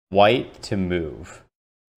white to move.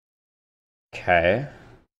 Okay.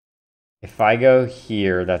 If I go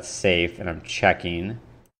here, that's safe, and I'm checking.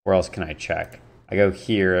 Where else can I check? I go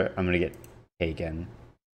here, I'm going to get taken.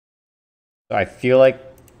 So I feel like...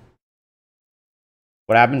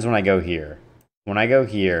 What happens when I go here? When I go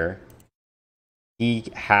here, he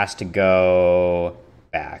has to go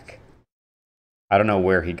back. I don't know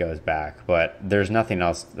where he goes back, but there's nothing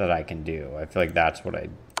else that I can do. I feel like that's what I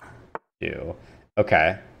do.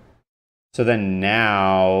 Okay. So then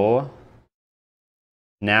now...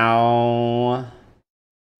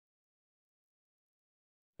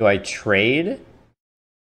 Do I trade?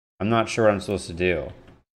 I'm not sure what I'm supposed to do.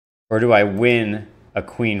 Or do I win a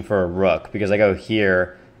queen for a rook? Because I go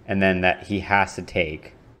here, and then that he has to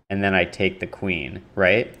take. And then I take the queen,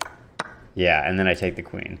 right? Yeah, and then I take the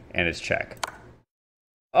queen, and it's check.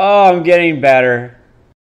 Oh, I'm getting better.